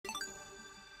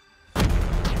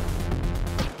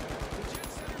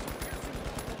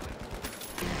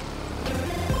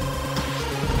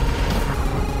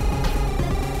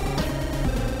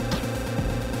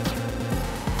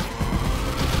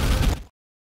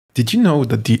Did you know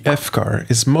that the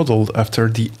FCAR is modeled after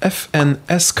the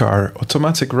FCAR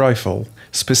automatic rifle,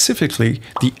 specifically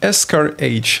the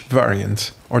FCAR-H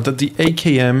variant, or that the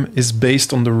AKM is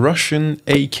based on the Russian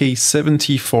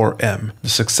AK-74M, the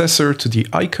successor to the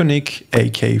iconic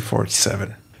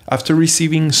AK-47? After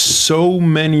receiving so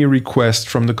many requests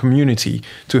from the community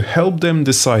to help them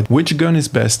decide which gun is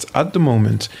best at the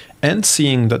moment, and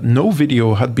seeing that no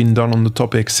video had been done on the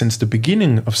topic since the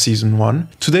beginning of Season 1,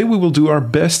 today we will do our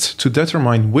best to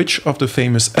determine which of the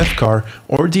famous FCAR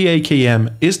or the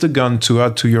AKM is the gun to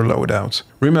add to your loadout.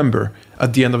 Remember,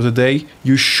 at the end of the day,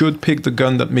 you should pick the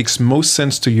gun that makes most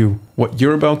sense to you. What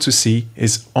you're about to see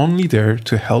is only there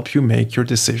to help you make your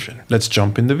decision. Let's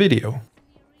jump in the video.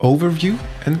 Overview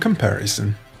and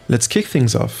comparison. Let's kick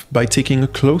things off by taking a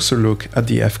closer look at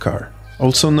the FCAR.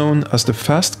 Also known as the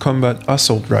Fast Combat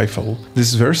Assault Rifle,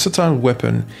 this versatile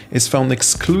weapon is found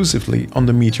exclusively on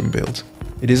the medium build.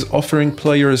 It is offering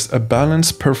players a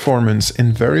balanced performance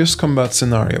in various combat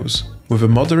scenarios. With a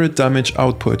moderate damage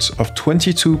output of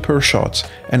 22 per shot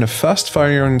and a fast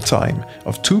firing time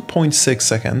of 2.6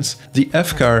 seconds, the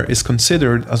FCAR is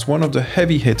considered as one of the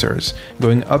heavy hitters,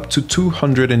 going up to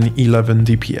 211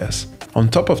 DPS. On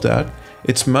top of that,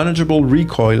 its manageable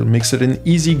recoil makes it an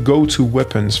easy go-to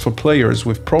weapon for players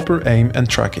with proper aim and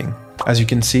tracking. As you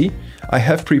can see, I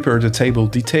have prepared a table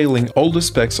detailing all the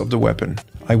specs of the weapon.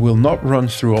 I will not run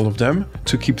through all of them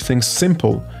to keep things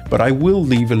simple, but I will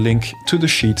leave a link to the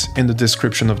sheet in the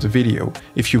description of the video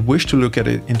if you wish to look at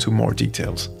it into more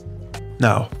details.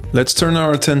 Now, let's turn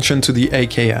our attention to the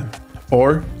AKM,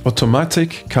 or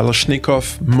Automatic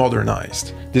Kalashnikov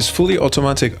Modernized. This fully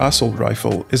automatic assault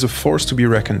rifle is a force to be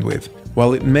reckoned with.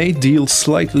 While it may deal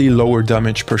slightly lower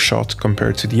damage per shot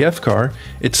compared to the FCAR,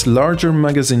 its larger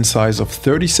magazine size of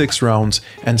 36 rounds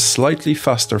and slightly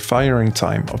faster firing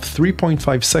time of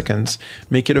 3.5 seconds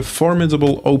make it a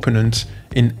formidable opponent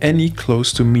in any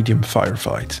close to medium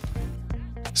firefight.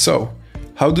 So,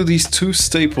 how do these two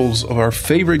staples of our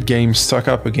favorite games stack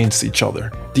up against each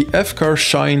other? The FCAR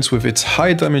shines with its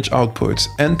high damage output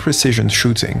and precision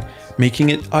shooting,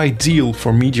 making it ideal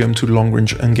for medium to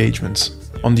long-range engagements.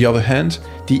 On the other hand,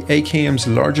 the AKM's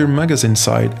larger magazine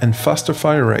size and faster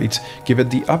fire rate give it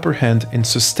the upper hand in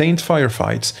sustained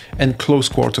firefights and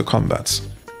close-quarter combats.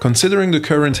 Considering the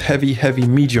current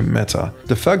heavy-medium meta,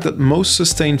 the fact that most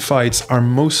sustained fights are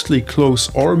mostly close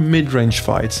or mid-range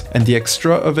fights, and the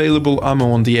extra available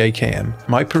ammo on the AKM,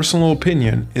 my personal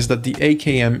opinion is that the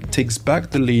AKM takes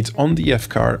back the lead on the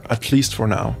FCAR, at least for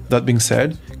now. That being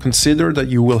said, consider that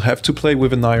you will have to play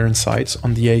with an iron sights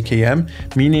on the AKM,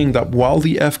 meaning that while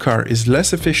the FCAR is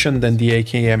less efficient than the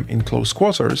AKM in close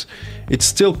quarters, it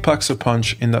still packs a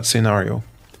punch in that scenario.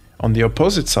 On the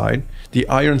opposite side, the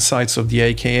iron sights of the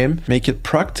AKM make it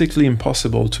practically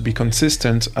impossible to be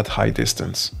consistent at high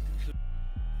distance.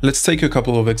 Let's take a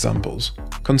couple of examples.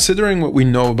 Considering what we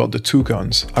know about the two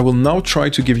guns, I will now try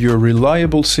to give you a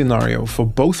reliable scenario for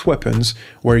both weapons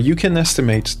where you can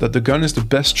estimate that the gun is the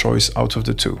best choice out of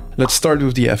the two. Let's start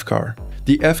with the FCAR.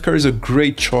 The FCAR is a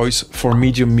great choice for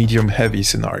medium-heavy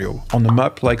scenario on a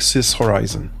map like Sys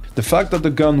Horizon. The fact that the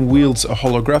gun wields a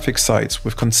holographic sight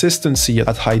with consistency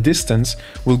at high distance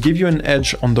will give you an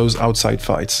edge on those outside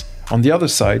fights. On the other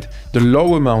side, the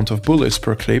low amount of bullets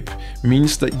per clip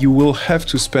means that you will have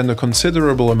to spend a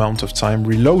considerable amount of time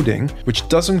reloading, which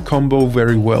doesn't combo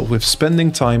very well with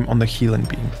spending time on the healing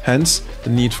beam, hence the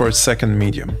need for a second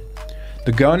medium.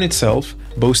 The gun itself,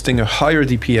 boasting a higher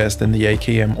DPS than the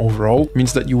AKM overall,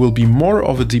 means that you will be more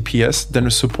of a DPS than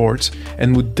a support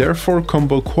and would therefore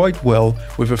combo quite well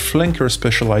with a flanker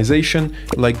specialization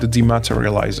like the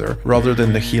dematerializer rather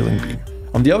than the healing beam.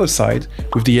 On the other side,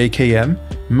 with the AKM,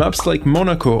 maps like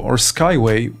Monaco or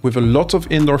Skyway with a lot of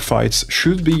indoor fights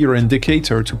should be your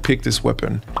indicator to pick this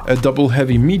weapon. A double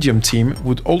heavy medium team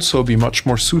would also be much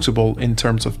more suitable in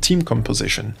terms of team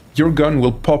composition. Your gun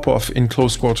will pop off in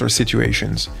close quarter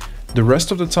situations. The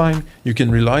rest of the time, you can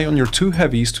rely on your two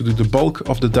heavies to do the bulk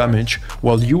of the damage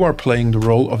while you are playing the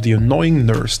role of the annoying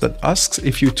nurse that asks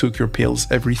if you took your pills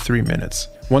every 3 minutes.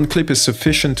 One clip is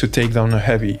sufficient to take down a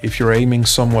heavy if you're aiming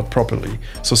somewhat properly,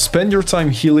 so spend your time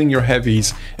healing your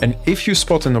heavies, and if you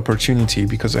spot an opportunity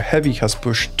because a heavy has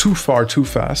pushed too far too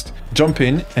fast, jump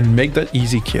in and make that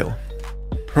easy kill.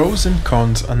 Pros and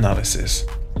cons analysis.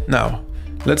 Now,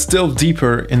 let's delve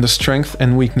deeper in the strengths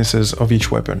and weaknesses of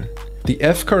each weapon. The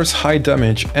FCAR's high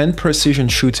damage and precision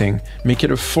shooting make it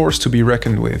a force to be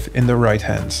reckoned with in the right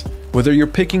hands. Whether you're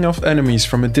picking off enemies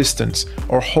from a distance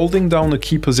or holding down a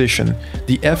key position,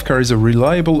 the FCAR is a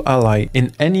reliable ally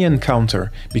in any encounter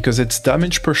because its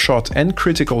damage per shot and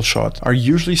critical shot are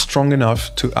usually strong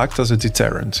enough to act as a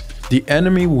deterrent. The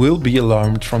enemy will be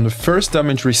alarmed from the first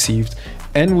damage received,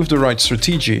 and with the right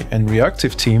strategy and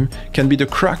reactive team can be the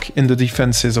crack in the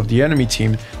defenses of the enemy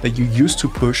team that you use to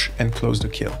push and close the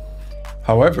kill.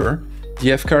 However,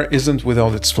 the FCAR isn't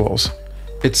without its flaws.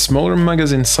 Its smaller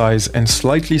magazine size and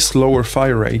slightly slower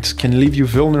fire rate can leave you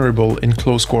vulnerable in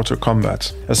close quarter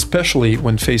combat, especially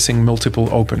when facing multiple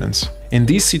opponents. In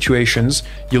these situations,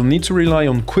 you'll need to rely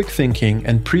on quick thinking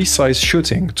and precise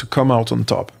shooting to come out on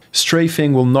top.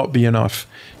 Strafing will not be enough.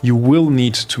 You will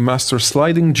need to master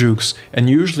sliding jukes and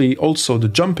usually also the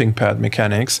jumping pad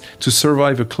mechanics to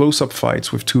survive a close-up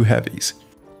fight with two heavies.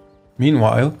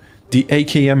 Meanwhile, the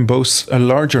AKM boasts a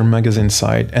larger magazine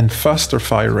size and faster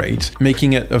fire rate,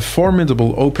 making it a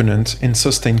formidable opponent in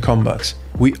sustained combat.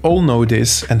 We all know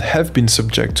this and have been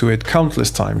subject to it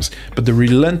countless times, but the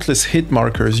relentless hit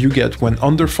markers you get when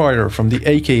under fire from the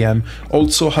AKM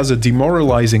also has a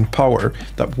demoralizing power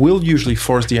that will usually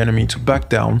force the enemy to back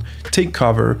down, take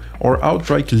cover, or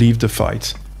outright leave the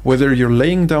fight. Whether you're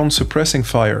laying down suppressing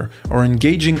fire or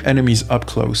engaging enemies up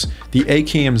close, the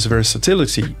AKM's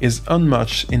versatility is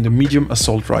unmatched in the medium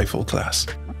assault rifle class.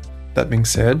 That being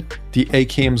said, the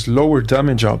AKM's lower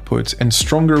damage output and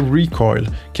stronger recoil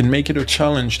can make it a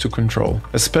challenge to control,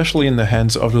 especially in the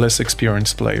hands of less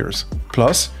experienced players.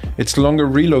 Plus, its longer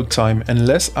reload time and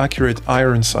less accurate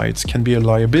iron sights can be a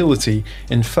liability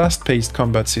in fast-paced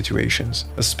combat situations,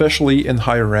 especially in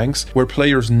higher ranks where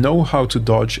players know how to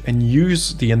dodge and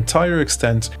use the entire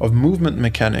extent of movement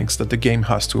mechanics that the game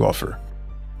has to offer.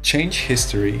 Change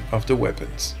history of the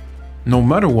weapons. No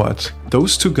matter what,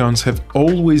 those two guns have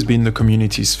always been the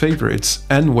community's favorites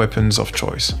and weapons of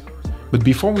choice. But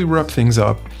before we wrap things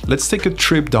up, let's take a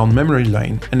trip down memory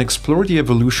lane and explore the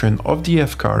evolution of the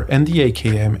FCAR and the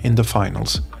AKM in the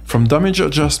finals. From damage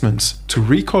adjustments to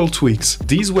recoil tweaks,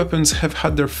 these weapons have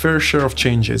had their fair share of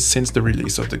changes since the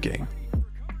release of the game.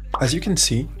 As you can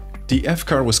see, the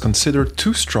FCAR was considered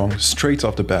too strong straight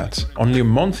off the bat. Only a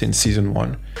month in Season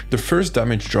 1, the first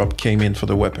damage drop came in for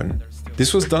the weapon.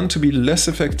 This was done to be less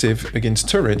effective against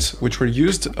turrets, which were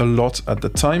used a lot at the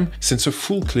time, since a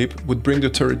full clip would bring the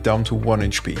turret down to 1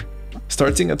 HP.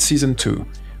 Starting at Season 2,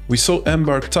 we saw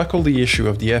Embark tackle the issue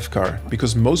of the FCAR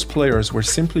because most players were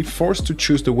simply forced to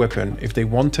choose the weapon if they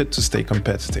wanted to stay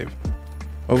competitive.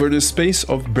 Over the space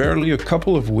of barely a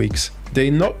couple of weeks, they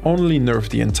not only nerfed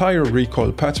the entire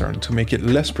recoil pattern to make it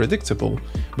less predictable,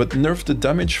 but nerfed the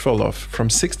damage falloff from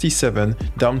 67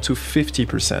 down to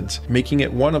 50%, making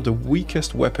it one of the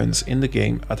weakest weapons in the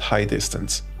game at high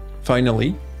distance.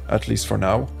 Finally, at least for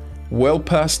now, well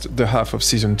past the half of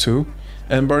Season 2,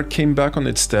 Embark came back on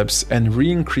its steps and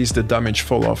re-increased the damage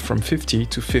falloff from 50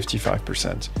 to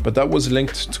 55%, but that was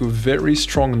linked to a very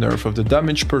strong nerf of the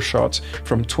damage per shot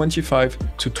from 25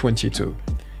 to 22,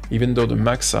 even though the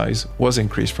max size was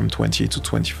increased from 20 to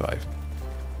 25.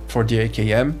 For the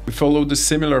AKM, we followed a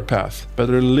similar path, but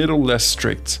a little less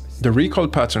strict. The recoil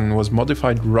pattern was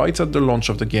modified right at the launch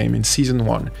of the game in Season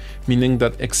 1, meaning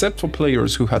that except for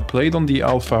players who had played on the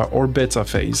alpha or beta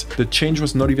phase, the change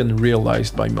was not even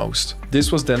realized by most.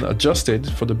 This was then adjusted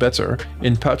for the better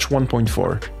in patch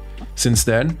 1.4. Since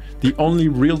then, the only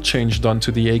real change done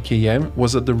to the AKM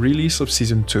was at the release of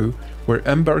Season 2, where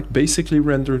Embark basically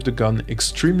rendered the gun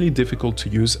extremely difficult to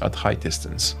use at high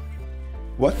distance.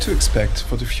 What to expect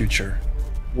for the future?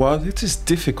 While it is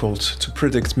difficult to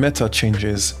predict meta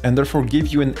changes and therefore give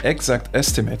you an exact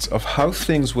estimate of how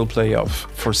things will play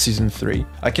off for Season 3,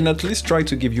 I can at least try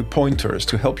to give you pointers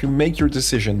to help you make your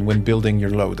decision when building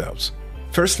your loadouts.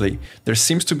 Firstly, there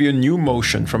seems to be a new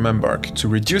motion from Embark to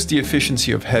reduce the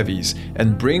efficiency of heavies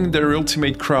and bring their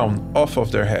ultimate crown off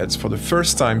of their heads for the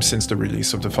first time since the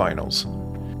release of the finals.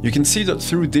 You can see that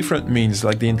through different means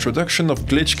like the introduction of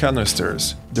glitch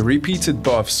canisters, the repeated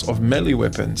buffs of melee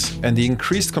weapons, and the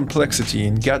increased complexity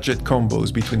in gadget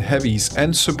combos between heavies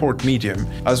and support medium,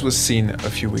 as was seen a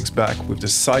few weeks back with the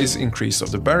size increase of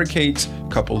the barricades,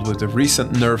 coupled with the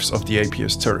recent nerfs of the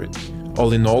APS turret.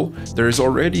 All in all, there is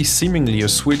already seemingly a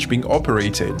switch being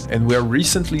operated, and we are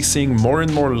recently seeing more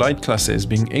and more light classes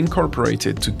being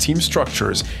incorporated to team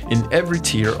structures in every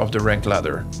tier of the rank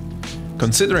ladder.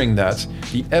 Considering that,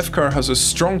 the FCAR has a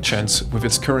strong chance with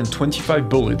its current 25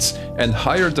 bullets and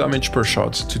higher damage per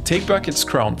shot to take back its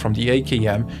crown from the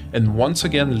AKM and once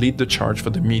again lead the charge for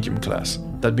the medium class.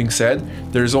 That being said,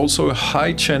 there is also a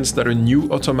high chance that a new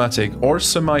automatic or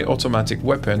semi-automatic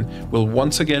weapon will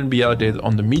once again be added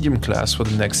on the medium class for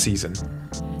the next season.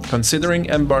 Considering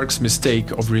Embark's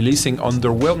mistake of releasing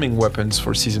underwhelming weapons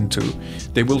for Season 2,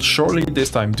 they will surely this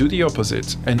time do the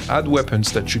opposite and add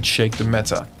weapons that should shake the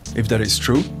meta. If that is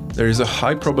true, there is a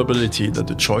high probability that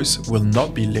the choice will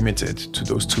not be limited to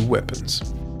those two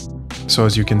weapons. So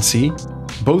as you can see,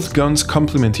 both guns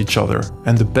complement each other,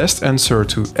 and the best answer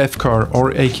to FCAR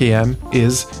or AKM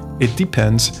is, it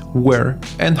depends where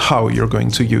and how you're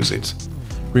going to use it.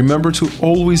 Remember to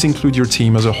always include your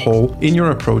team as a whole in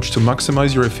your approach to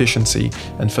maximize your efficiency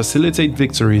and facilitate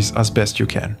victories as best you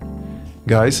can.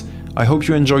 Guys, I hope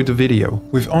you enjoyed the video.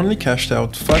 We've only cashed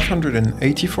out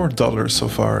 $584 so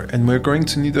far, and we're going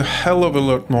to need a hell of a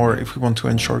lot more if we want to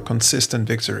ensure consistent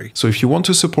victory. So if you want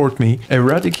to support me,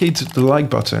 eradicate the like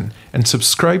button and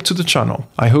subscribe to the channel.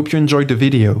 I hope you enjoyed the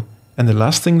video, and the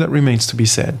last thing that remains to be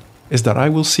said is that I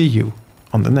will see you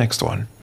on the next one.